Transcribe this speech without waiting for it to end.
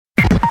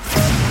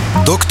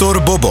Doktor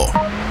Bobo.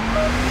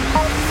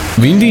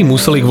 V Indii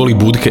museli kvôli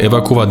búrke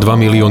evakuovať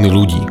 2 milióny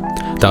ľudí.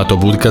 Táto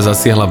búrka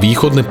zasiahla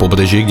východné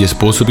pobrežie, kde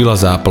spôsobila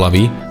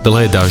záplavy,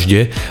 dlhé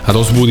dažde a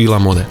rozbúrila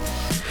more.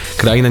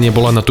 Krajina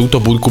nebola na túto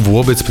búrku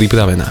vôbec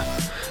pripravená.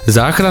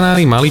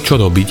 Záchranári mali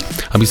čo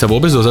robiť, aby sa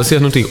vôbec do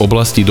zasiahnutých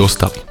oblastí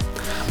dostali.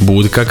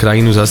 Búrka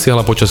krajinu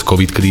zasiahla počas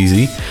COVID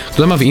krízy,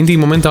 ktorá má v Indii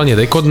momentálne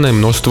rekordné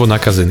množstvo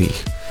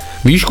nakazených.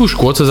 Výšku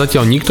škôd sa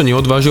zatiaľ nikto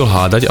neodvážil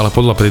hádať, ale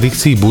podľa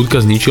predikcií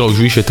búrka zničila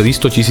už vyše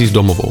 300 000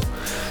 domovov.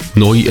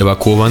 Mnohí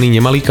evakuovaní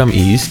nemali kam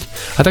ísť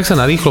a tak sa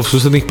narýchlo v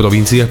susedných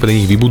provinciách pre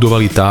nich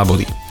vybudovali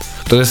tábory,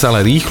 ktoré sa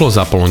ale rýchlo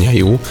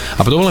zaplňajú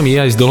a problém je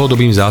aj s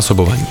dlhodobým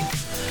zásobovaním.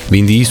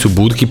 V Indii sú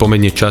búrky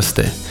pomerne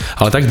časté,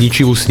 ale tak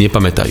ničivú si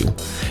nepamätajú.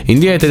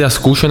 India je teda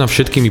skúšaná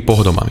všetkými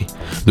pohromami.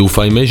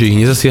 Dúfajme, že ich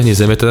nezasiahne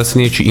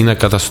zemetrasenie či iná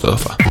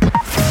katastrofa.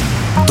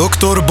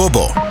 Doktor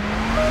Bobo.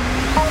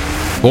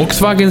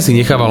 Volkswagen si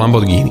necháva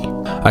Lamborghini.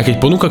 Aj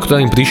keď ponuka,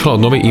 ktorá im prišla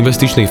od novej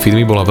investičnej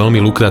firmy, bola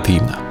veľmi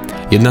lukratívna.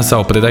 Jedná sa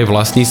o predaj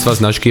vlastníctva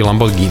značky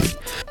Lamborghini.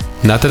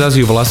 Nateraz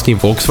ju vlastní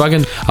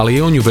Volkswagen, ale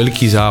je o ňu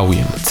veľký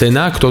záujem.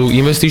 Cena, ktorú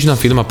investičná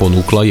firma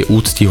ponúkla, je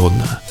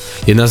úctihodná.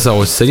 Jedná sa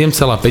o 7,5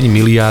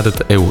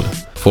 miliárd eur.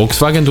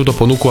 Volkswagen túto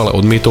ponuku ale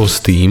odmietol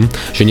s tým,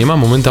 že nemá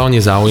momentálne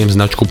záujem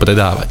značku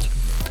predávať.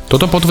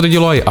 Toto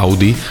potvrdilo aj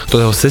Audi,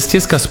 ktorého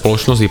sestierská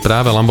spoločnosť je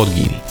práve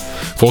Lamborghini.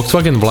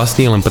 Volkswagen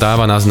vlastní len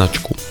práva na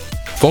značku.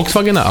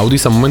 Volkswagen a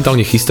Audi sa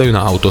momentálne chystajú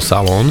na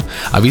autosalón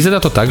a vyzerá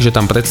to tak, že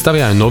tam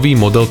predstavia aj nový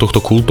model tohto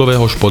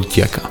kultového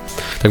športiaka.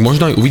 Tak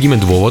možno aj uvidíme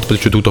dôvod,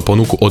 prečo túto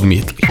ponuku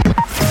odmietli.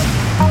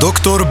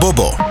 Doktor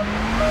Bobo.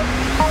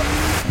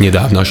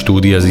 Nedávna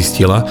štúdia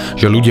zistila,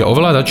 že ľudia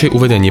oveľa radšej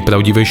uvedia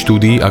nepravdivej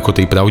štúdii ako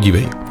tej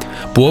pravdivej.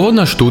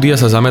 Pôvodná štúdia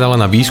sa zamerala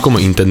na výskum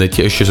o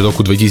internete ešte z roku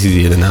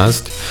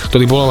 2011,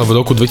 ktorý bol ale v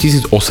roku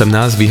 2018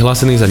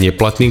 vyhlásený za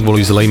neplatný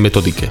kvôli zlej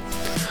metodike.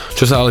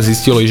 Čo sa ale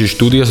zistilo je, že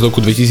štúdia z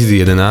roku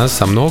 2011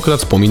 sa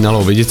mnohokrát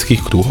spomínala o vedeckých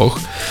kruhoch,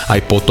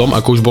 aj potom,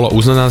 ako už bola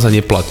uznaná za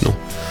neplatnú.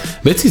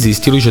 Vedci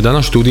zistili, že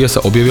daná štúdia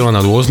sa objavila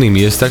na rôznych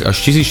miestach až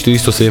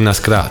 1417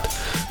 krát.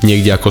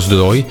 Niekde ako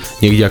zdroj,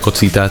 niekde ako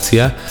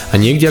citácia a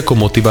niekde ako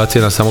motivácia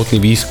na samotný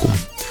výskum.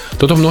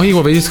 Toto mnohých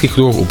vo vedeckých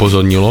kruhoch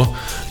upozornilo,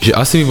 že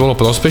asi by bolo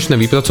prospešné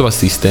vypracovať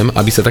systém,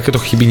 aby sa takéto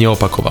chyby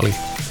neopakovali.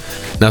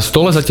 Na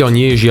stole zatiaľ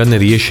nie je žiadne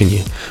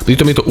riešenie,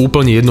 pritom je to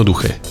úplne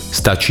jednoduché.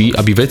 Stačí,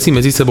 aby vedci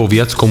medzi sebou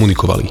viac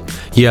komunikovali.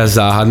 Je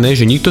záhadné,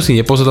 že nikto si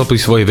nepozeral pri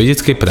svojej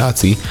vedeckej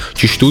práci,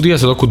 či štúdia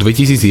z roku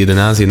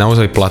 2011 je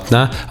naozaj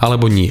platná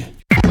alebo nie.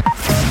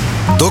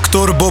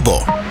 Doktor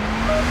Bobo.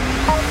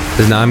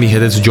 Známy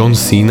herec John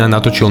Cena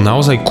natočil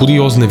naozaj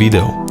kuriózne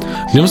video.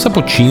 V ňom sa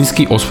po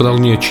čínsky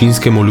ospravedlňuje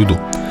čínskemu ľudu.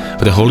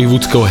 Pre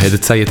hollywoodského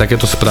herca je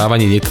takéto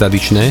správanie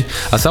netradičné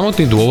a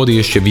samotný dôvod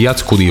je ešte viac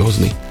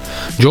kuriózny.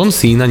 John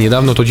Cena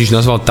nedávno totiž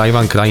nazval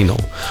Tajvan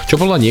krajinou, čo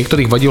podľa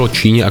niektorých vadilo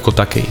Číne ako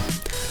takej.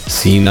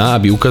 Cena,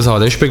 aby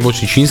ukázal rešpekt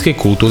voči čínskej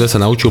kultúre, sa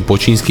naučil po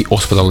čínsky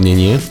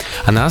ospravedlnenie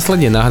a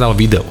následne nahral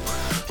video.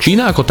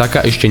 Čína ako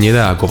taká ešte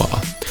nereagovala.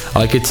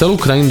 Ale keď celú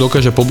krajinu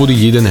dokáže pobudiť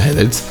jeden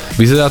herec,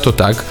 vyzerá to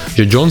tak,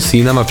 že John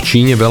Cena má v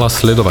Číne veľa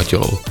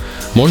sledovateľov.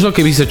 Možno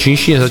keby sa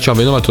čínštine začal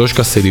venovať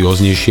troška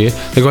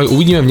serióznejšie, tak ho aj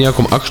uvidíme v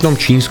nejakom akčnom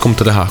čínskom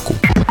trháku.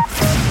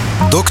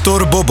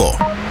 Doktor Bobo.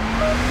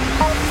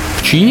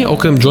 V Číne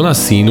okrem Johna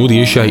Cenu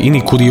riešia aj iný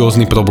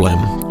kuriózny problém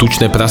 –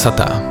 tučné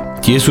prasatá.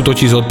 Tie sú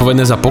totiž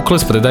zodpovedné za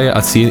pokles predaja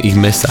a cien ich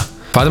mäsa.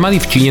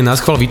 Farmári v Číne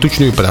naschvál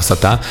vytučňujú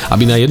prasatá,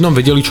 aby na jednom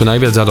vedeli čo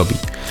najviac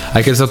zarobiť.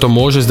 Aj keď sa to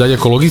môže zdať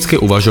ako logické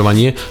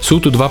uvažovanie, sú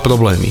tu dva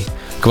problémy.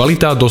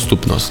 Kvalita a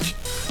dostupnosť.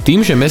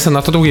 Tým, že mäsa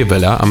na trhu je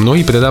veľa a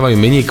mnohí predávajú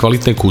menej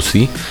kvalitné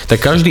kusy, tak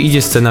každý ide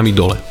s cenami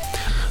dole.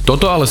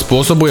 Toto ale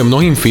spôsobuje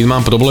mnohým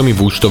firmám problémy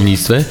v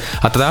účtovníctve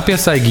a trápia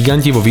sa aj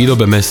giganti vo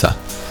výrobe mäsa.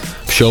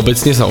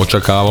 Všeobecne sa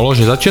očakávalo,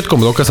 že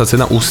začiatkom roka sa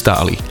cena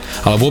ustáli,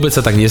 ale vôbec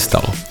sa tak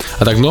nestalo.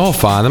 A tak mnoho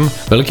farm,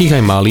 veľkých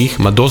aj malých,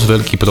 má dosť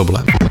veľký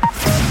problém.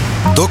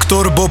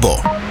 Doktor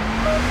Bobo.